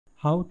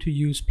How to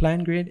use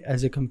Plangrid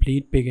as a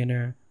complete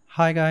beginner.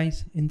 Hi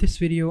guys, in this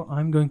video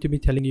I'm going to be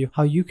telling you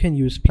how you can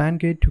use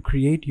Plangrid to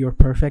create your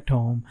perfect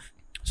home.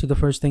 So the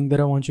first thing that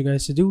I want you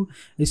guys to do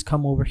is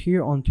come over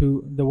here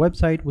onto the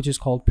website, which is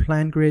called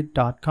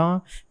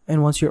plangrid.com.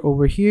 And once you're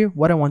over here,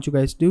 what I want you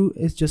guys to do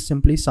is just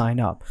simply sign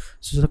up.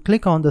 So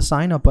click on the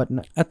sign up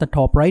button at the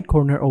top right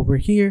corner over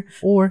here,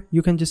 or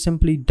you can just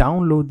simply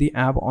download the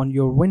app on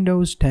your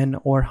Windows 10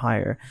 or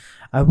higher.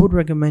 I would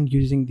recommend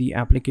using the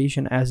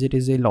application as it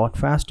is a lot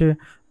faster,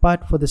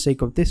 but for the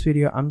sake of this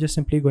video, I'm just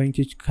simply going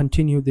to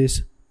continue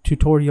this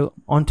tutorial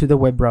onto the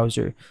web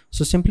browser.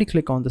 So simply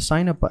click on the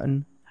sign up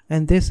button,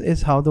 and this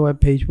is how the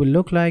web page will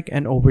look like.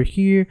 And over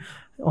here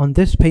on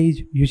this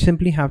page, you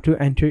simply have to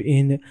enter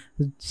in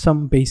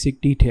some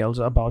basic details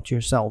about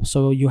yourself.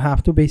 So you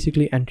have to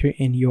basically enter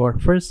in your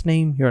first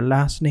name, your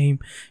last name,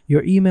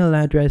 your email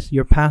address,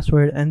 your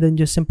password, and then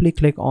just simply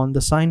click on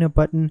the sign up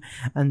button,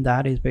 and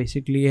that is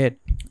basically it.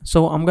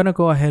 So I'm gonna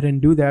go ahead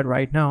and do that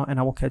right now, and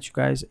I will catch you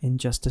guys in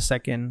just a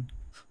second.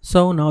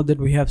 So now that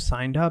we have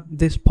signed up,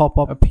 this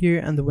pop-up appear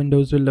and the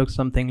windows will look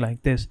something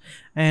like this.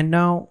 And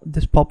now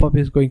this pop-up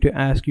is going to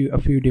ask you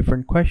a few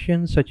different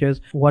questions, such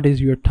as what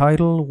is your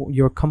title,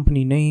 your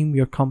company name,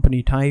 your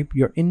company type,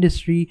 your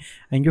industry,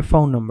 and your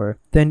phone number.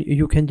 Then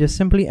you can just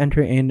simply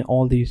enter in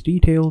all these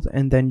details,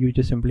 and then you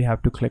just simply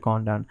have to click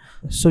on done.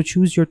 So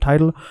choose your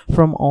title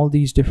from all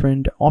these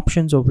different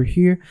options over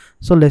here.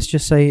 So let's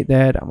just say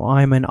that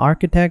I'm an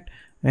architect,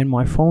 and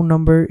my phone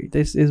number,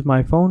 this is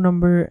my phone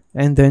number,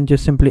 and then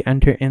just simply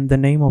enter in the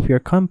name of your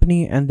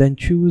company and then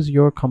choose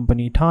your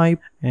company type.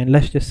 And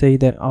let's just say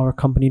that our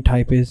company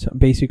type is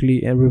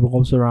basically, it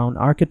revolves around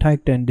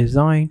architect and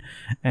design,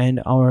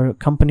 and our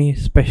company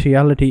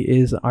specialty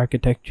is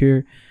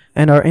architecture,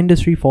 and our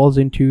industry falls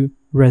into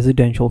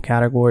residential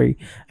category.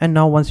 And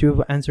now once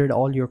you've answered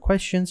all your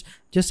questions,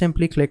 just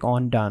simply click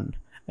on done.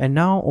 And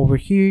now over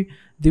here,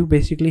 you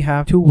basically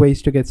have two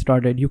ways to get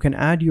started. You can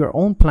add your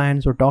own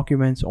plans or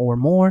documents or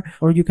more,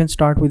 or you can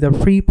start with a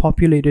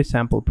pre-populated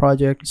sample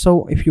project.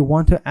 So if you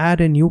want to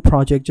add a new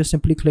project, just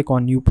simply click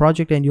on new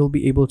project and you'll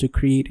be able to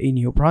create a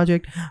new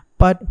project.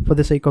 But for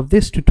the sake of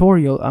this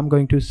tutorial, I'm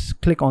going to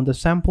click on the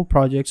sample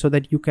project so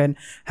that you can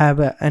have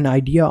an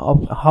idea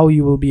of how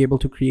you will be able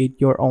to create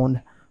your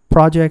own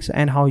projects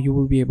and how you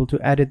will be able to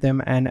edit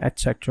them, and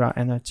etc.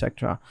 and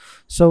etc.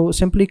 So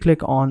simply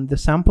click on the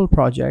sample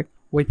project,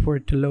 wait for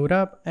it to load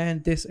up,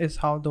 and this is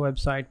how the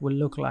website will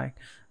look like.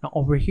 Now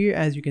over here,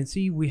 as you can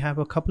see, we have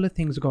a couple of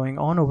things going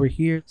on over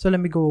here. So let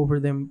me go over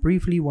them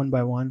briefly one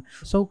by one.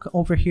 So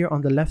over here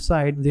on the left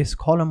side, this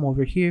column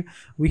over here,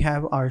 we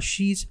have our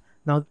sheets.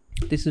 Now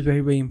this is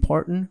very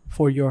important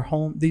for your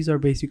home. These are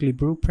basically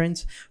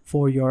blueprints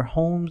for your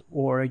homes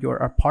or your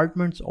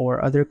apartments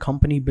or other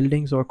company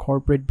buildings or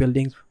corporate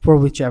buildings, for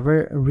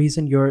whichever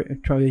reason you're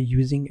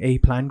using a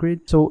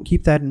Plangrid. So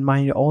keep that in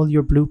mind. All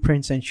your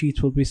blueprints and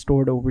sheets will be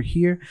stored over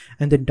here,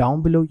 and then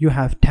down below you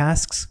have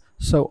tasks.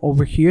 So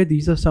over here,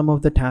 these are some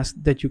of the tasks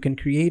that you can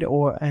create,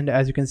 and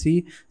as you can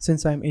see,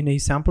 since I'm in a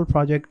sample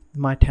project,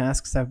 my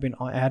tasks have been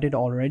added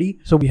already.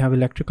 So we have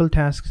electrical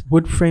tasks,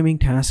 wood framing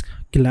tasks,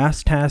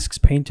 glass tasks,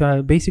 paint,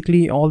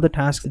 basically all the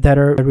tasks that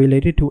are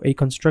related to a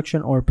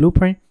construction or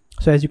blueprint.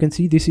 So as you can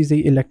see, this is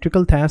the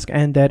electrical task,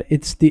 and that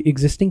it's the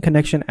existing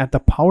connection at the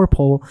power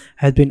pole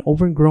has been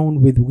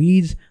overgrown with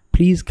weeds.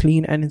 Please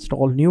clean and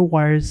install new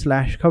wires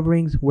 /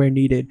 coverings where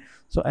needed.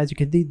 So as you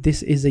can see,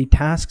 this is a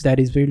task that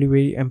is very,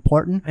 very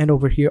important. And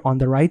over here on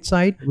the right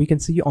side, we can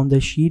see on the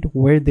sheet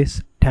where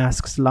this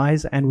task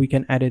lies, and we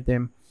can edit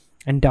them.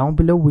 And down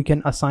below, we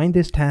can assign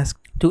this task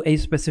to a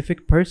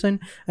specific person,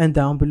 and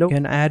down below we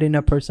can add in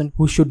a person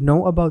who should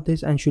know about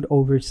this and should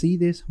oversee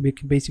this,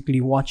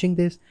 basically watching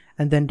this.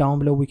 And then down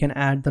below we can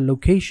add the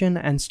location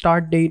and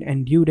start date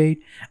and due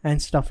date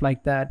and stuff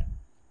like that,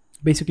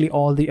 basically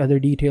all the other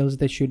details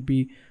that should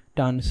be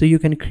done. So you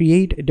can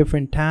create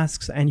different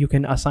tasks, and you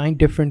can assign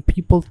different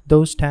people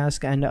those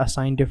tasks and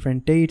assign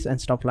different dates and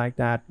stuff like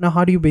that. Now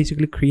how do you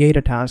basically create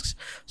a task?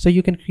 So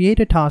you can create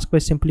a task by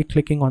simply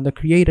clicking on the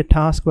create a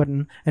task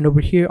button, and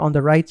over here on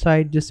the right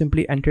side, just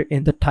simply enter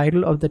in the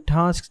title of the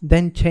task,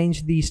 then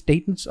change the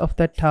status of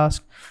that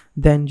task,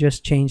 then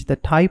just change the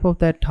type of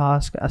that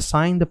task,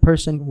 assign the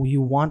person who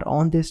you want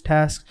on this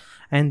task,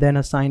 and then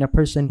assign a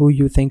person who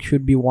you think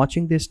should be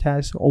watching this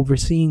task,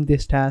 overseeing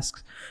this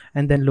task,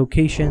 and then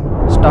location,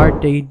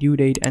 start date, due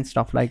date, and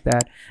stuff like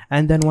that.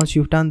 And then once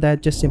you've done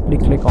that, just simply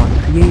click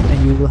on create,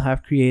 and you will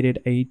have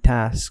created a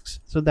task.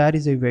 So that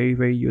is a very,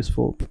 very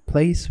useful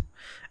place.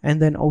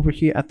 And then over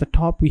here at the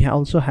top, we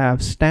also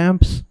have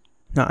stamps.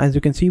 Now as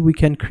you can see, we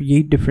can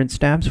create different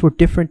stamps for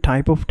different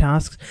type of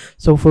tasks.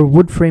 So for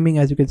wood framing,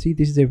 as you can see,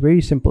 this is a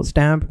very simple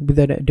stamp with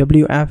a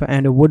WF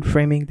and a wood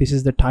framing. This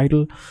is the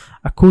title.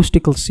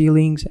 Acoustical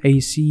ceilings,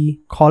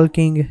 AC,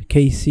 caulking,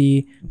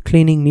 KC,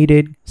 cleaning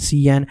needed,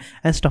 cn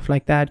and stuff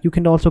like that. You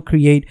can also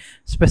create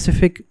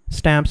specific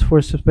stamps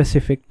for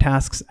specific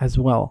tasks as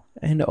well.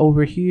 And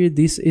over here,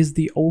 this is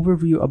the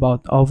overview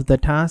of the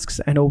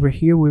tasks, and over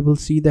here we will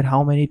see that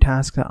how many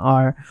tasks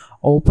are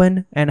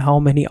open and how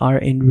many are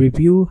in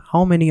review,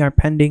 how many are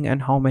pending,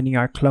 and how many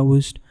are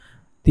closed.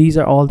 These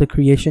are all the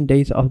creation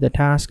dates of the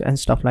task and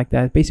stuff like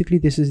that. Basically,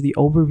 this is the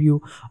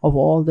overview of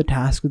all the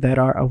tasks that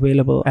are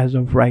available as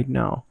of right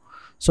now.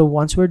 So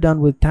once we're done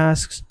with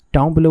tasks,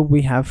 down below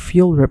we have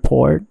field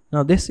report.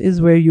 Now this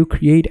is where you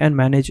create and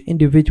manage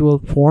individual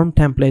form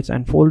templates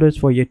and folders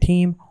for your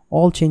team.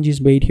 All changes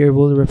made here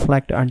will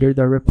reflect under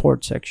the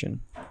report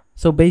section.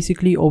 So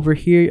basically over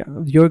here,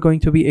 you're going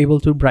to be able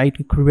to write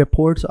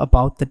reports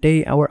about the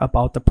day or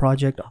about the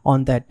project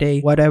on that day,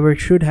 whatever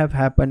should have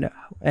happened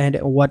and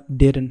what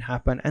didn't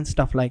happen and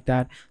stuff like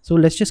that. So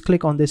let's just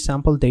click on this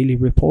sample daily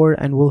report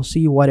and we'll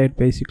see what it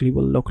basically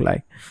will look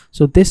like.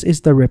 So this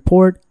is the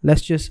report.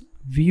 Let's just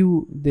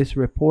view this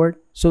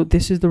report. So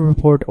this is the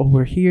report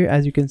over here.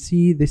 As you can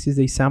see, this is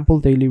a sample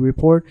daily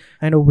report,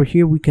 and over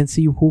here we can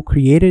see who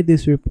created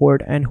this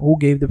report and who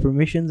gave the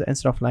permissions and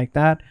stuff like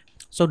that.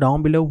 So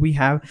down below we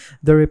have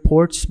the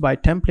reports by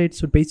template.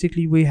 So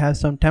basically we have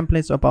some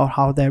templates about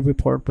how that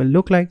report will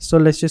look like. So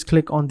let's just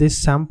click on this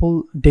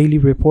sample daily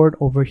report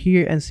over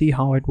here and see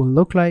how it will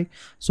look like.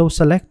 So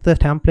select the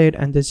template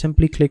and then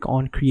simply click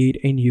on create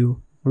a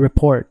new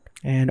report.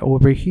 And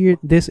over here,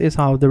 this is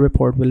how the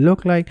report will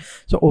look like.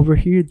 So over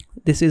here,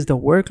 this is the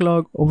work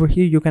log. Over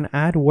here you can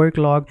add work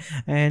log,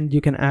 and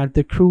you can add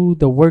the crew,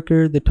 the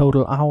worker, the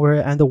total hour,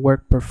 and the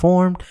work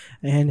performed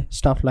and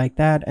stuff like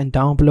that. And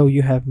down below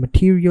you have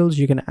materials.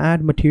 You can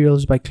add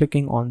materials by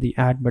clicking on the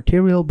add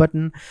material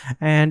button,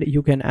 and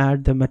you can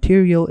add the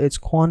material, its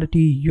quantity,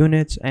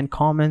 units, and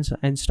comments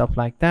and stuff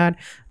like that.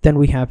 Then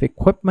we have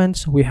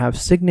equipments, we have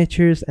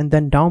signatures, and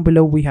then down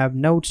below we have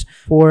notes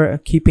for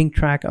keeping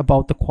track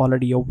about the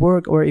quality of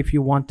work, or if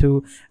you want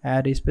to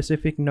add a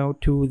specific note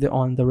to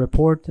on the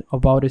report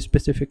about a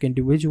specific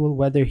individual,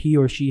 whether he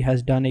or she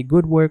has done a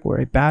good work or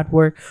a bad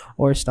work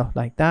or stuff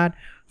like that.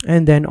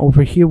 And then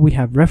over here we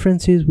have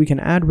references. We can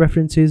add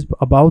references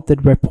about the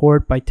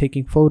report by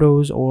taking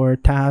photos or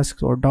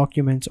tasks or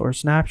documents or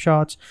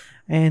snapshots,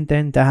 and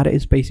then that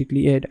is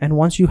basically it. And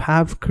once you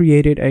have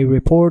created a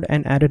report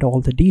and added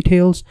all the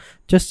details,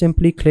 just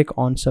simply click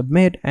on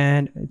submit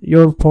and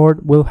your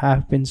report will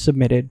have been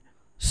submitted.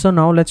 So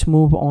now let's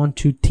move on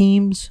to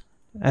teams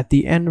at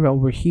the end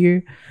over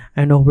here.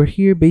 And over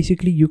here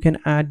basically you can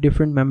add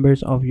different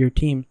members of your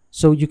team.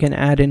 So you can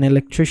add an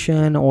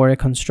electrician or a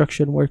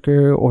construction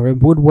worker or a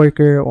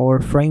woodworker or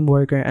frame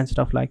worker and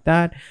stuff like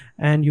that,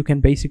 and you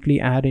can basically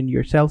add in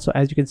yourself. So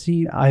as you can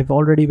see, I've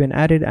already been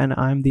added and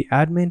I'm the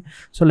admin.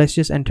 So let's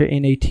just enter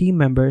in a team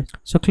member.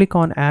 So click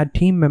on add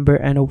team member,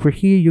 and over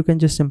here you can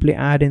just simply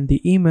add in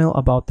the email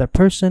about that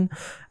person,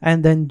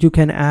 and then you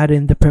can add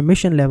in the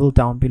permission level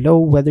down below,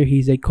 whether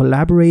he's a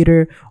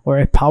collaborator or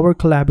a power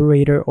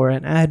collaborator or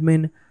an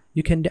admin.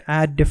 You can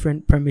add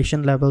different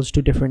permission levels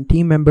to different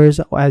team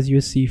members as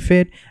you see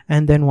fit.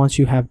 And then once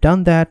you have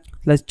done that,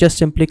 let's just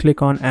simply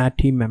click on add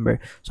team member.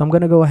 So I'm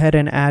going to go ahead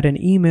and add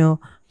an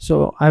email.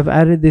 So I've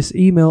added this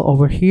email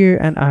over here,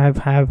 and I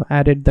have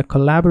added the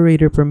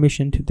collaborator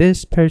permission to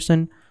this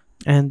person,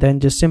 and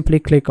then just simply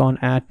click on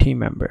add team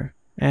member.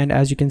 And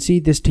as you can see,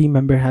 this team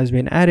member has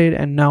been added,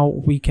 and now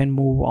we can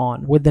move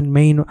on with the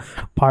main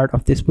part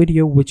of this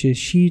video, which is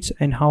sheets,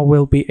 and how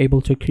we'll be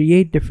able to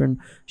create different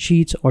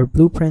sheets or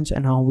blueprints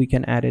and how we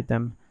can edit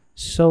them.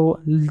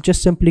 So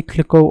just simply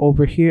go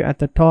over here at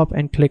the top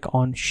and click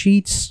on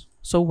sheets.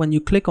 So when you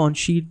click on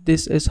sheet,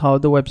 this is how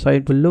the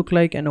website will look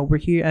like. And over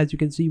here, as you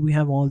can see, we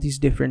have all these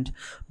different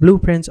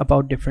blueprints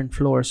about different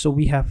floors. So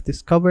we have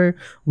this cover,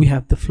 we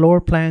have the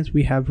floor plans,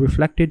 we have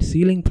reflected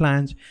ceiling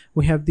plans,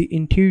 we have the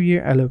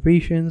interior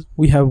elevations,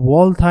 we have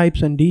wall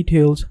types and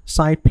details,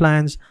 site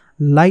plans,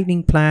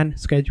 lighting plan,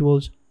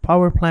 schedules,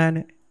 power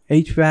plan,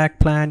 HVAC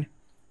plan,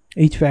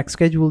 HVAC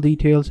schedule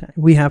details.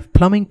 We have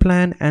plumbing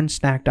plan and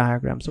stack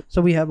diagrams.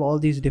 So we have all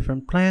these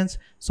different plans.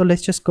 So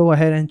let's just go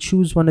ahead and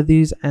choose one of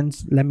these, and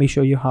let me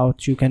show you how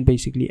you can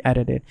basically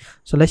edit it.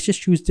 So let's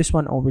just choose this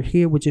one over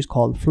here, which is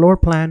called floor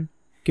plan.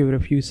 Give it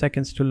a few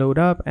seconds to load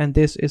up, and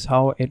this is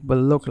how it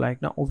will look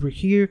like. Now over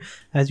here,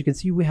 as you can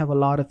see, we have a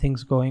lot of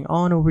things going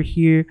on over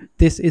here.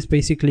 This is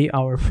basically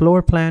our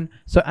floor plan.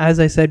 So as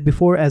I said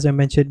before, as I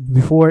mentioned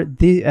before,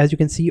 as you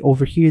can see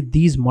over here,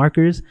 these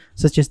markers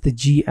such as the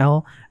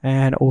GL,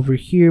 and over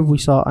here we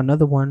saw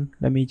another one.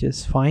 Let me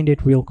just find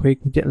it real quick,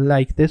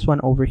 like this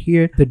one over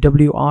here, the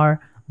WR.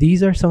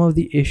 These are some of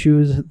the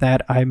issues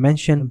that I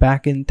mentioned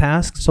back in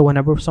tasks. So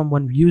whenever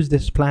someone views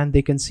this plan,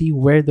 they can see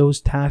where those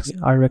tasks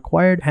are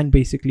required and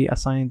basically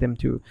assign them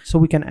to. So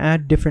we can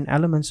add different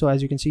elements. So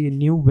as you can see,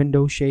 new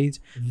window shades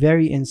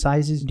vary in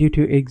sizes due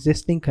to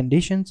existing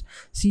conditions.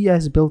 See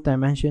as built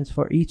dimensions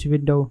for each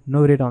window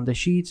noted on the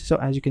sheets. So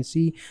as you can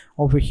see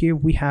over here,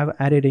 we have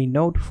added a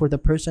note for the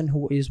person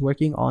who is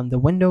working on the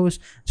windows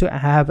to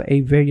have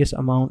a various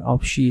amount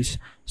of sheets.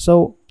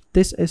 So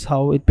this is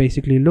how it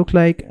basically look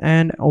like.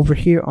 And over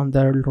here on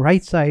the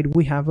right side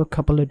we have a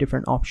couple of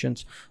different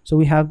options. So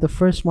we have the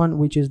first one,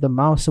 which is the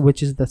mouse,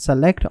 which is the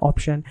select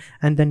option,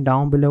 and then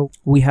down below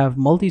we have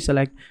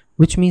multi-select,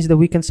 which means that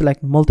we can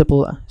select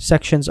multiple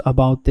sections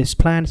about this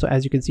plan. So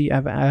as you can see,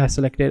 I've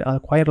selected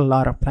quite a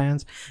lot of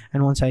plans,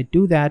 and once I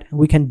do that,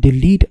 we can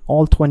delete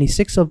all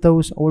 26 of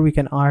those, or we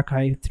can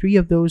archive 3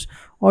 of those,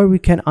 or we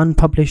can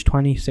unpublish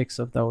 26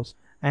 of those.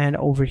 And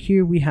over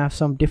here we have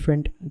some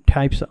different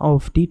types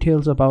of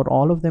details about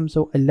all of them.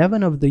 So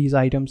 11 of these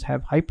items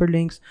have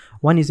hyperlinks,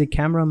 1 is a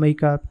camera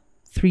makeup,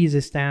 3 is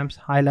a stamps,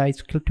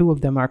 highlights, 2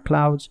 of them are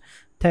clouds,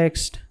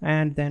 text,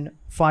 and then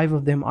 5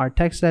 of them are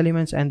text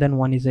elements, and then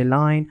 1 is a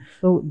line.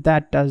 So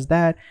that does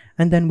that.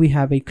 And then we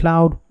have a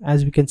cloud,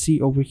 as we can see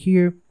over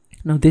here.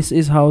 Now this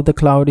is how the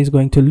cloud is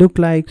going to look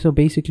like. So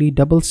basically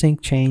double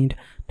sync chained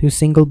to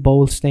single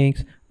bold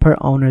stakes per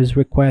owner's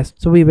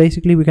request. So we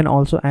can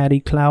also add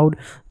a cloud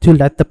to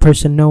let the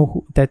person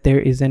know that there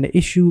is an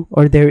issue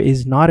or there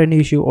is not an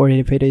issue, or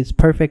if it is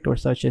perfect or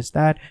such as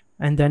that.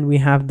 And then we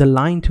have the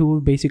line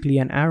tool, basically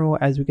an arrow,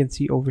 as we can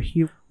see over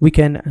here. We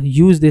can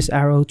use this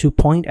arrow to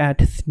point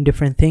at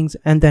different things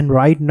and then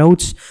write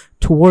notes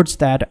towards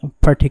that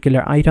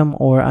particular item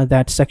or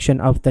that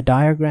section of the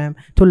diagram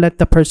to let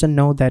the person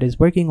know that is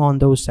working on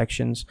those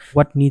sections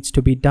what needs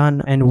to be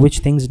done and which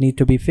things need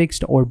to be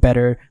fixed or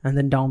better. And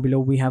then down below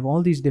we have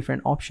all these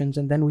different options,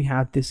 and then we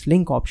have this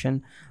link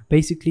option.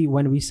 Basically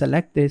when we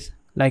select this,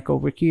 like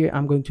over here,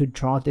 I'm going to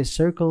draw this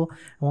circle,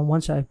 and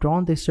once I've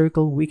drawn this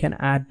circle, we can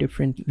add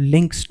different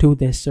links to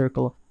this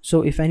circle.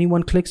 So if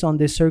anyone clicks on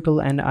this circle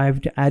and I've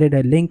added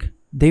a link,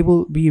 they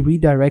will be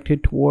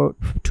redirected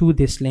to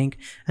this link.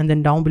 And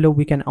then down below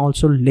we can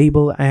also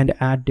label and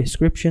add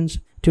descriptions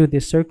to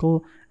this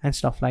circle and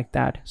stuff like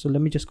that. So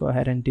let me just go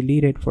ahead and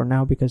delete it for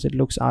now because it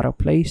looks out of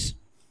place.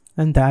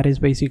 And that is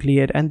basically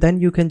it. And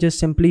then you can just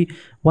simply,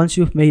 once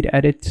you've made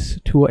edits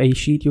to a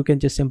sheet, you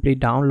can just simply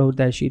download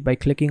that sheet by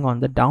clicking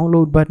on the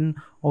download button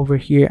over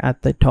here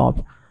at the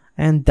top.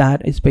 And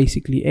that is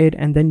basically it.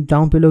 And then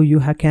down below you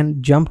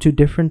can jump to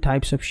different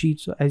types of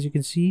sheets. So as you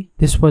can see,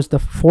 this was the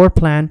 4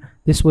 plan,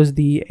 this was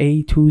the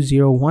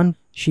A201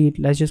 sheet.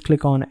 Let's just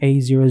click on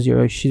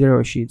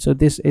A000 sheet. So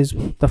this is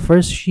the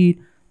first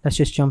sheet. Let's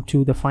just jump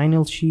to the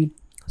final sheet.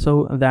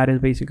 So that is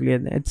basically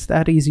it. It's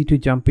that easy to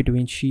jump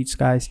between sheets,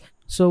 guys.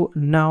 So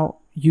now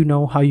you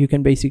know how you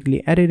can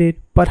basically edit it,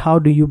 but how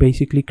do you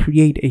basically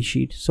create a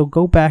sheet? So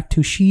go back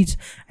to sheets,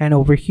 and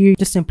over here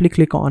just simply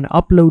click on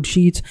upload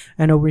sheets,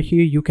 and over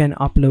here you can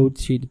upload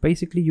sheets.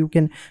 Basically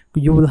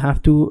you will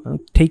have to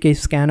take a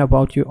scan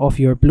of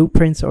your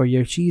blueprints or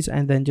your sheets,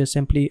 and then just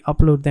simply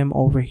upload them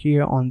over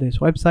here on this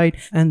website,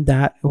 and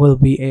that will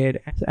be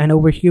it. And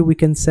over here we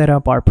can set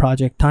up our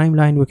project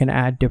timeline, we can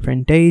add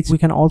different dates, we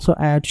can also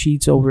add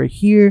sheets over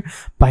here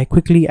by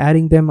quickly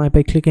adding them.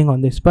 By clicking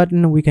on this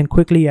button, we can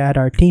quickly add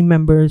our team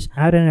members,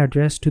 add an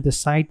address to the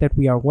site that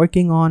we are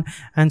working on,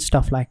 and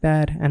stuff like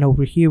that. And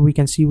over here we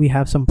can see we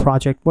have some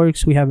project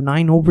works. We have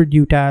 9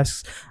 overdue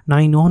tasks,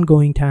 9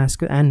 ongoing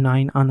tasks, and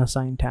 9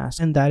 unassigned tasks.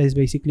 And that is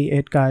basically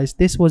it, guys.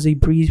 This was a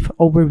brief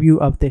overview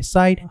of this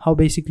site, how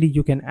basically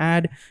you can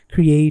add,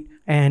 create,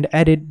 and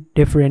edit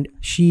different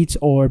sheets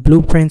or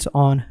blueprints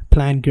on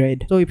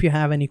Plangrid. So if you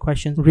have any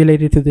questions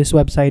related to this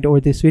website or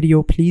this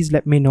video, please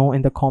let me know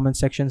in the comment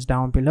sections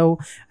down below,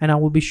 and I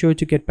will be sure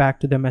to get back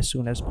to them as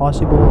soon as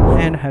possible.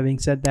 And having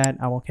said that,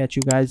 I will catch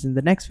you guys in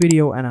the next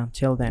video, and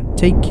until then,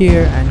 take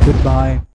care and goodbye.